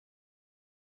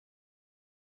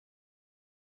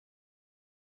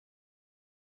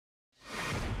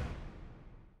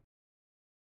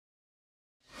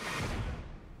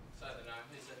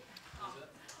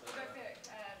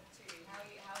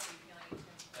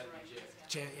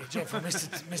Jeff,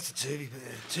 Mr. Tuvey, but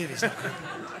Tuvey's not good.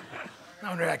 No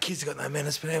wonder our kids have got no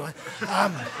manners, but anyway.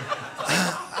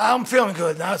 I'm feeling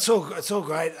good. No, it's all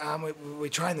great. We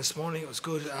trained this morning. It was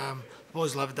good. The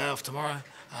boys will have a day off tomorrow.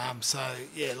 So,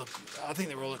 yeah, look, I think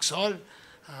they're all excited,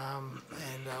 and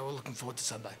we're looking forward to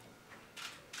Sunday.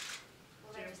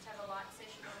 Will they just have a light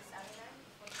session on Saturday?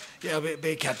 Yeah, it'll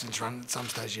be a captain's run at some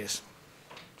stage, yes.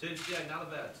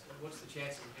 What's the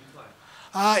chance of him playing?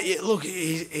 Yeah, look,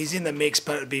 he's in the mix,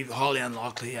 but it'd be highly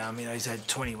unlikely. He's had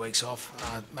 20 weeks off,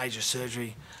 major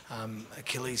surgery,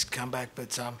 Achilles comeback,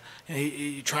 but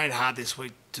he trained hard this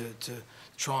week to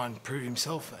try and prove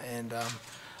himself. And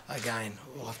again,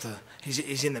 we'll have to.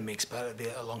 He's in the mix, but it'd be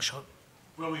a long shot.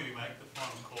 When will you make the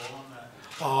final call on that?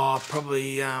 Oh,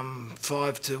 probably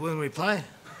 5 to when we play.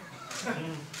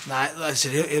 No, like I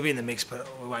said, he'll be in the mix, but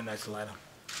we won't know till later.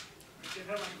 Jeff,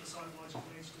 how much of the psychological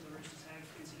edge do the Roosters have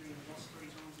considering you've lost 3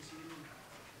 times this year?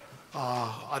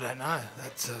 Oh, I don't know.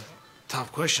 That's a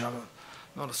tough question. I'm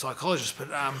not a psychologist, but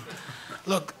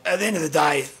look. At the end of the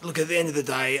day,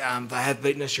 they have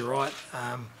beaten us. You're right.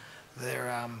 They're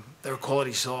a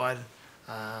quality side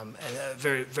and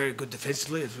very, very good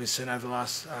defensively, as we've seen over the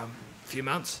last few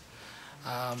months.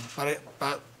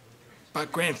 But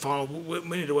grand final,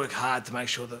 we need to work hard to make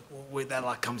sure that that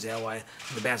luck comes our way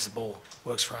and the bounce of the ball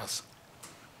works for us.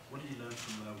 What did you learn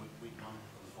from week 1 of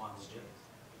the finals, Jeff?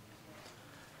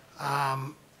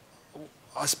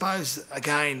 I suppose,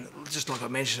 again, just like I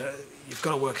mentioned, you've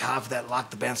got to work hard for that luck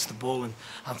to bounce the ball. And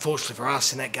unfortunately for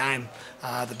us in that game,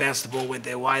 the bounce of the ball went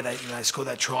their way. They scored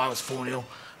that try. It was 4-0.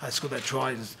 They scored that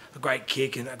try. It was a great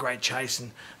kick and a great chase,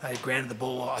 and they grounded the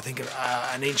ball, I think,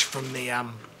 an inch from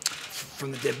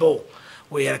the dead ball.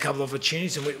 We had a couple of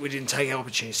opportunities and we didn't take our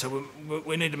opportunities. So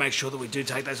we need to make sure that we do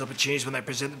take those opportunities when they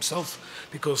present themselves,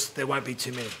 because there won't be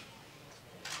too many.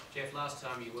 Jeff, last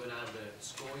time you weren't able to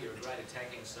score. You're a great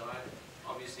attacking side.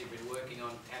 Obviously, you've been working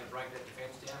on how to break that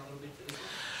defence down a little bit for this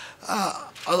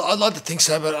one. I'd like to think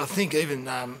so, but I think even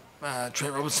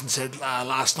Trent Robinson said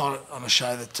last night on a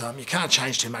show that you can't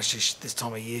change too much this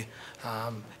time of year.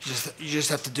 You just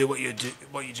have to do what you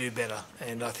do better,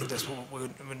 and I think that's what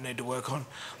we need to work on.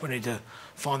 We need to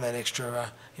find that extra,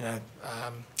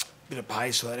 bit of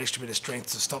pace or that extra bit of strength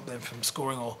to stop them from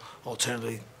scoring, or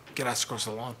alternatively get us across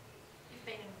the line. You've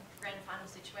been in grand final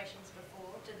situations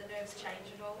before. Do the nerves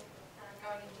change at all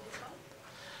going into this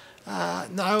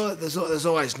one? No, there's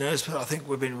always nerves, but I think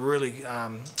we've been really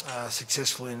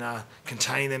successful in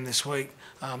containing them this week.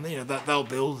 They'll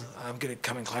build,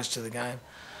 coming close to the game.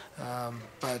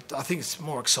 But I think it's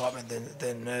more excitement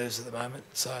than nerves at the moment,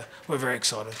 so we're very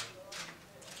excited.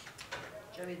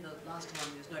 Jamie, the last time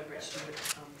there was no Brett Stewart in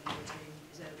your team.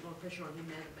 Is there a lot of pressure on him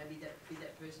now to maybe be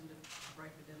that person to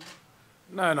break it down?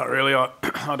 No, not really.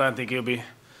 I don't think he'll be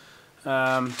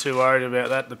too worried about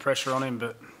that, the pressure on him.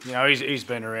 But he's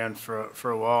been around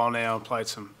for a while now and played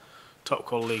some top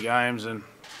quality games, and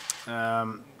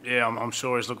I'm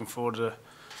sure he's looking forward to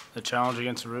the challenge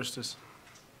against the Roosters.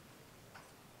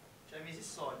 Jamie, is this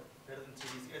side better than 2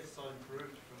 years ago? Has the side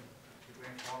improved from the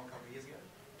grand final a couple of years ago?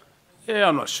 Yeah,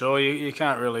 I'm not sure. You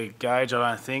can't really gauge, I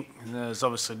don't think. There's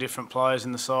obviously different players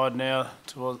in the side now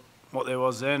to what there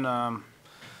was then.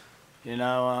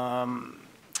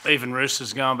 Even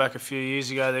Roosters going back a few years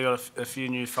ago, they got a few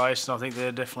new faces, and I think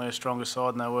they're definitely a stronger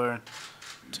side than they were in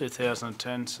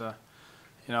 2010. So,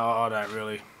 I don't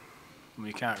really,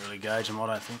 you can't really gauge them, I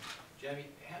don't think. Jamie,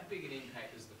 how big an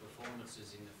impact is the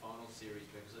performances in the final series?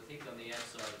 Because I think on the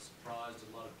outside it surprised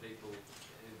a lot of people who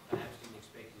perhaps didn't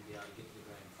expect you to be able to get to the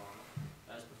grand final.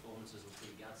 Those performances were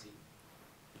pretty gutsy.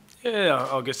 Yeah,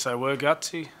 I guess they were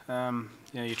gutsy.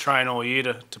 You train all year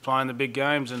to play in the big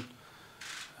games, and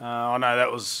I know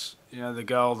that was the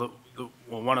goal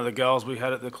one of the goals we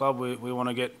had at the club. We want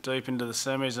to get deep into the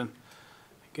semis and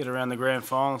get around the grand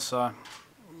final. So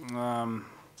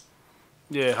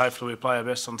hopefully we play our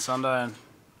best on Sunday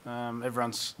and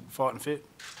everyone's fighting fit.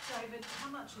 David, how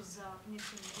much is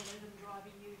missing 11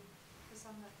 driving you for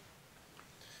Sunday?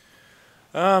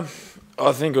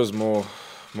 I think it was more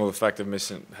the fact of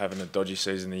having a dodgy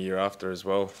season the year after as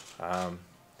well.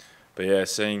 But yeah,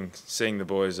 seeing the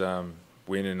boys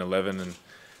win in 11 and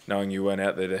knowing you went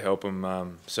out there to help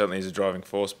them certainly is a driving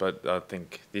force. But I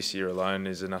think this year alone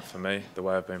is enough for me, the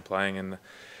way I've been playing and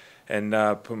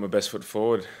put my best foot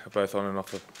forward, both on and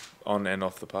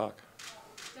off the park.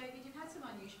 David, you've had some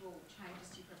unusual changes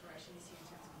to your preparation this year in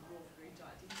terms of the raw food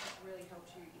diet. Do you think that really helped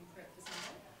you in prep for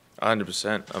Sunday?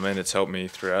 100%. I mean, it's helped me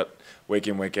throughout, week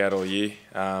in, week out all year.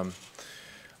 I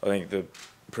think the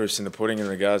proof's in the pudding in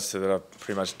regards to that I've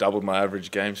pretty much doubled my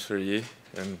average games for a year,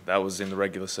 and that was in the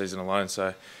regular season alone.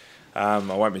 So I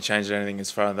won't be changing anything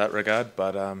as far in that regard,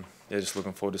 but yeah, just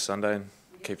looking forward to Sunday and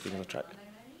keep things on track.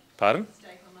 Pardon?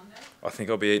 Steak on Monday? I think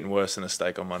I'll be eating worse than a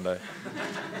steak on Monday.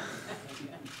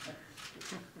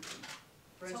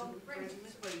 Brenton,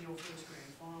 this being your first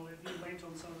grand final, have you leant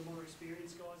on some of the more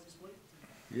experienced guys this week?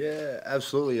 Yeah,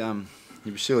 absolutely.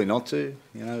 You'd be silly not to.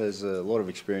 You know, there's a lot of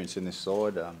experience in this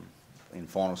side in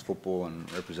finals football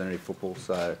and representative football,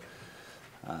 so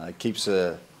it keeps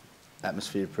the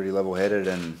atmosphere pretty level-headed.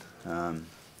 And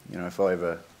you know, if I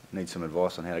ever need some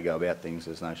advice on how to go about things,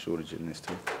 there's no shortage in this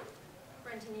team.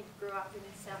 Brenton, you grew up in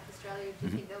South Australia. Do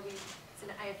you think there'll be, it's an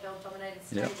AFL-dominated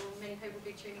stable, many people will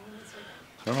be tuning in this week?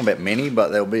 I don't know about many, but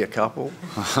there'll be a couple.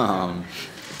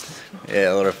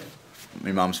 Yeah, a lot of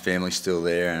my mum's family's still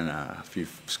there, and a few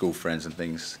school friends and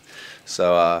things.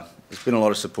 So there's been a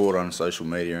lot of support on social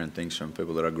media and things from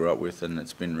people that I grew up with, and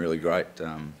it's been really great. Yeah.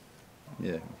 How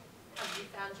have you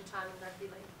found your time in rugby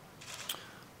league?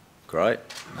 Great.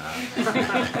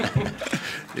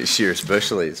 This year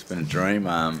especially, it's been a dream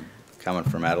coming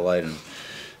from Adelaide,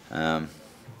 and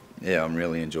yeah, I'm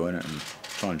really enjoying it and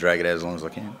trying to drag it out as long as I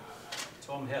can.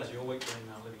 Tom, how's your week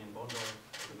been living in Bondi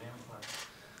as a Manly player?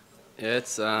 Yeah,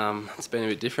 it's been a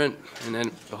bit different and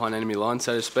then behind enemy lines,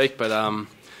 so to speak, but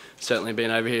certainly been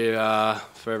over here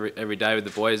for every day with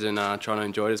the boys and trying to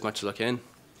enjoy it as much as I can. Have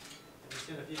you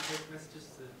sent a few text messages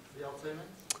to the old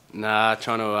teammates? Nah,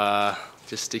 trying to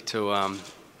just stick to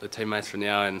the teammates for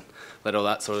now and let all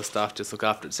that sort of stuff just look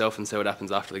after itself and see what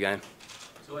happens after the game.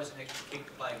 It's always an extra kick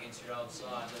to play against your old side,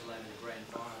 let alone in the grand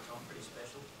final. Tom, pretty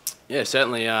special. Yeah,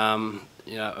 certainly.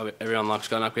 You know, everyone likes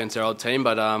going up against their old team,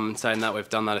 but saying that, we've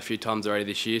done that a few times already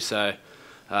this year. So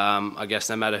I guess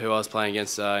no matter who I was playing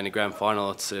against in the grand final,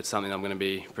 it's something I'm going to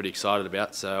be pretty excited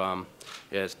about. So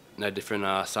yeah, it's no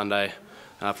different Sunday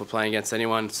for playing against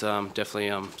anyone. It's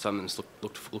definitely something to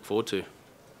look forward to. Are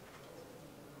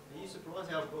you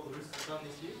surprised how well the Roosters have done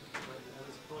this year? Has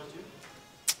it surprised you?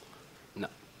 No.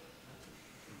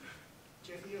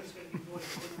 Jeff, are you expecting your boys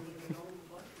to put a little bit on the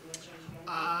play? Will that change the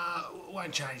game?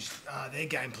 Won't change their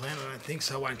game plan, I don't think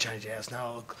so. Won't change ours.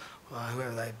 No, look,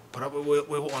 whoever they put up, we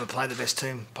want to play the best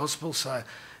team possible. So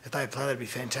if they play, that'd be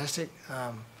fantastic,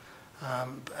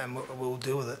 and we'll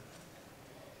deal with it.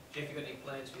 Jeff, you got any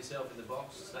plans for yourself in the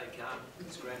box, stay calm in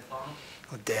this grand final?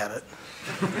 I doubt it.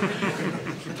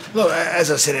 Look, as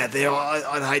I said out there,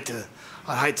 I'd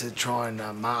hate to try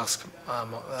and mask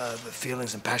the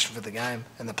feelings and passion for the game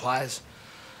and the players.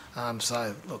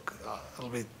 So look, it'll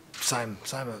be same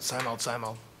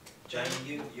old. Jamie,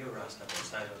 you were asked up on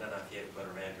stage. I don't know if you ever got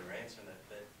around to answering it,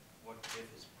 but what Jeff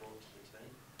has brought to the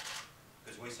team?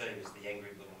 Because we see him as the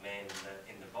angry little man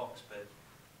in the box, but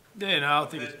yeah, no, I I've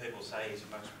think heard people say he's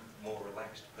a much more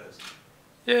relaxed person.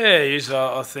 yeah, he is.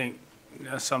 I think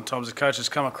sometimes the coaches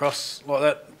come across like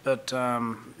that, but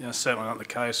certainly not the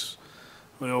case.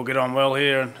 We all get on well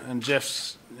here, and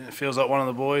Jeff's feels like one of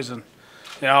the boys, and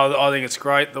I think it's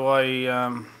great the way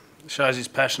he shows his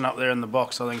passion up there in the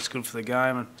box. I think it's good for the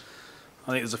game, and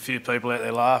I think there's a few people out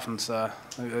there laughing, so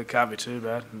it can't be too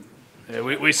bad. And, yeah,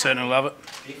 we certainly love it.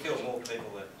 Do you feel more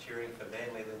people are cheering for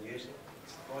Manly than usual?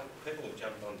 It's like people have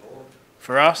jumped on board.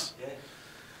 For us? Yeah.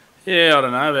 Yeah, I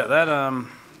don't know about that.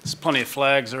 There's plenty of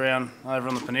flags around over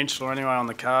on the peninsula anyway on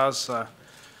the cars, so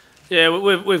yeah,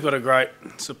 we've got a great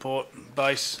support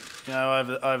base, over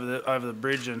the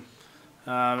bridge, and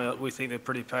we think they're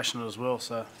pretty passionate as well.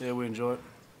 So yeah, we enjoy it.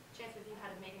 Jeff, have you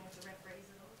had a meeting with the referees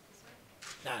at all this week?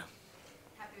 No.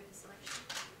 Happy with the selection?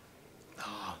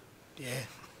 Oh, yeah.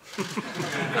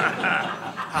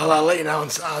 I'll let you know on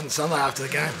Sunday after the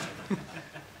game.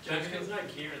 James, there was no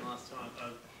Kieran last time,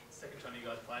 second time you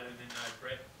guys played, and then no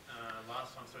Brett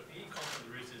last time. So I think you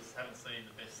confident the Roosters haven't seen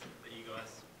the best that you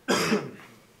guys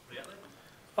put out there?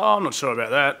 Oh, I'm not sure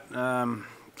about that.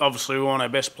 Obviously, we want our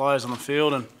best players on the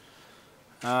field, and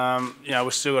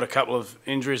we've still got a couple of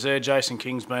injuries there. Jason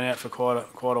King's been out for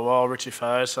quite a while. Richie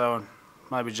Faoso and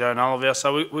maybe Joe Nulliver.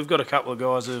 So we've got a couple of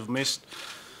guys who've missed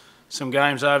some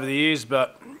games over the years,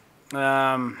 but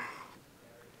I'm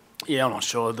not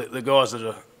sure. The guys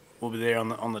that will be there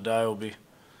on the day will be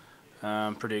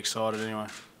pretty excited anyway.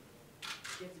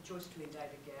 You have the choice between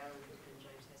David Gower and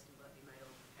James Heston, but you made on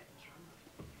Patton's run.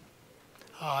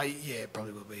 Oh, yeah,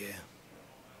 probably will be, yeah.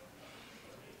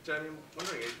 Jamie, I'm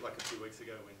wondering, like a few weeks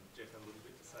ago when Jeff had a little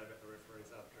bit to say about the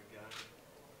referees after a game,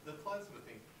 the players sort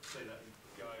of see that and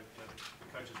go, the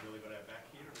coach has really got our back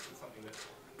here, or is it something that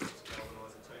helps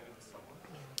galvanise the team into someone?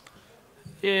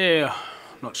 Yeah,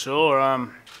 I'm not sure.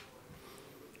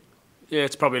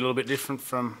 It's probably a little bit different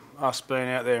from us being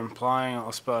out there and playing,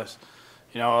 I suppose.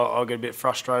 I'll get a bit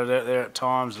frustrated out there at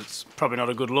times. It's probably not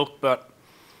a good look, but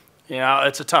Yeah,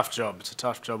 it's a tough job. It's a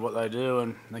tough job what they do,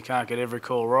 and they can't get every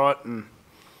call right. And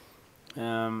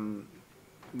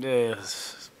yeah,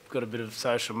 it's got a bit of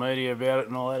social media about it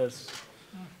and all that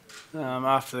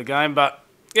after the game. But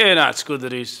yeah, no, it's good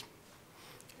that he's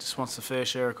just wants the fair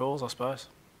share of calls, I suppose.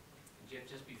 Jeff,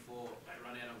 just before they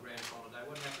run out on grand final day,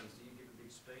 what happens? Do you give a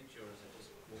big speech, or is it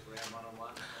just walk around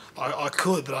one-on-one? I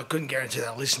could, but I couldn't guarantee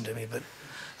they'll listen to me. But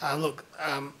look,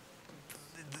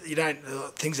 you don't.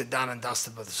 Things are done and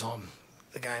dusted by the time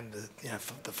the game,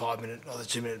 the 5-minute or the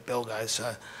 2-minute bell goes.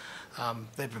 So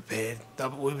they're prepared.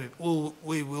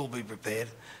 We will be prepared,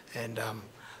 and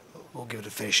we'll give it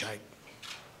a fair shake.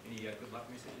 Any good luck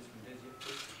messages from Des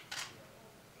yet?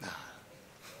 No.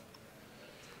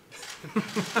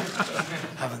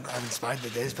 haven't spoken to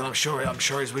Des, but I'm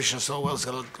sure he's wishing us all well. He's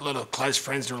got a lot of close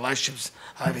friends and relationships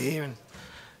over here,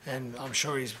 and I'm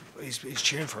sure he's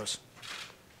cheering for us.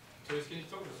 So can you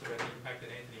talk to us about the impact that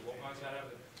Anthony Watmo's had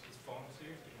over his final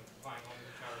series, playing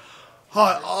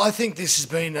on the I think this has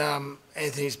been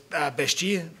Anthony's best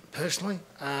year, personally.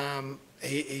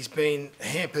 He's been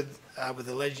hampered with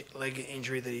the leg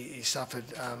injury that he suffered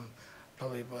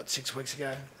probably about 6 weeks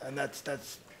ago, and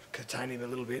that's contained him a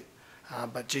little bit.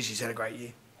 But geez, he's had a great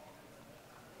year.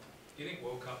 Do you think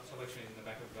World Cup selection is in the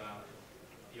back of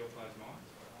your players'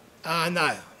 minds?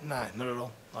 No, not at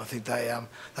all. I think they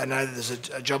know that there's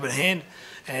a job at hand,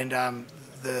 and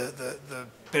the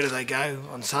better they go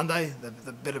on Sunday,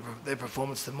 the better their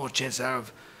performance, the more chance they are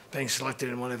of being selected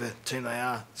in whatever team they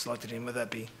are selected in, whether that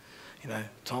be,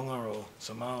 Tonga or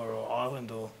Samoa or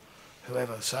Ireland or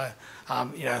whoever. So,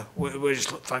 we're just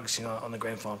focusing on the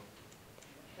grand final.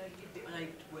 I know you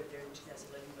worked there in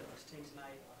 2011, but teams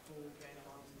made 4 grand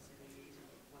finals in 7 years and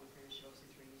won a premiership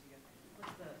obviously 3 years ago.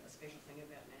 What's the special thing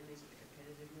about Manly? Is it the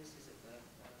competitiveness? Is it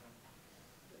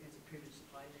it's a privilege to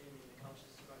play there and the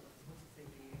culture's great? What's the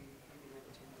thing for you being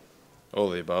able to?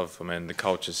 All the above. I mean, the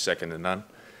culture's second to none.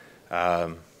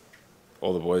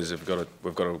 All the boys we've got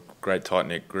a great tight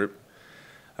knit group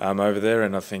over there,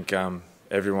 and I think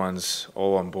everyone's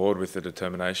all on board with the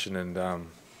determination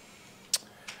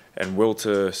and will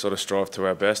to sort of strive to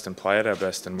our best and play at our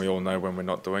best. And we all know when we're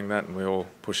not doing that, and we all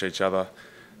push each other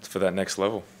for that next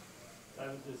level. The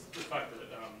fact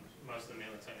that most of the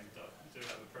Manly team do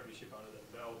have a premiership under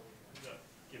their belt, does that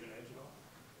give an edge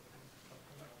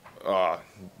at all?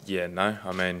 Yeah, no.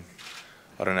 I mean,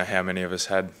 I don't know how many of us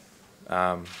had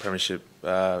premiership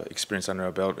experience under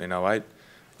our belt in 08.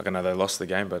 Like, I know they lost the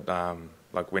game, but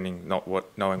like winning,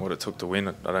 knowing what it took to win,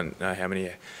 I don't know how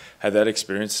many had that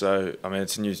experience. So, I mean,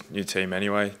 it's a new team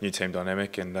anyway, new team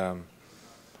dynamic, and I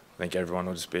think everyone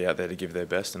will just be out there to give their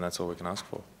best, and that's all we can ask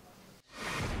for.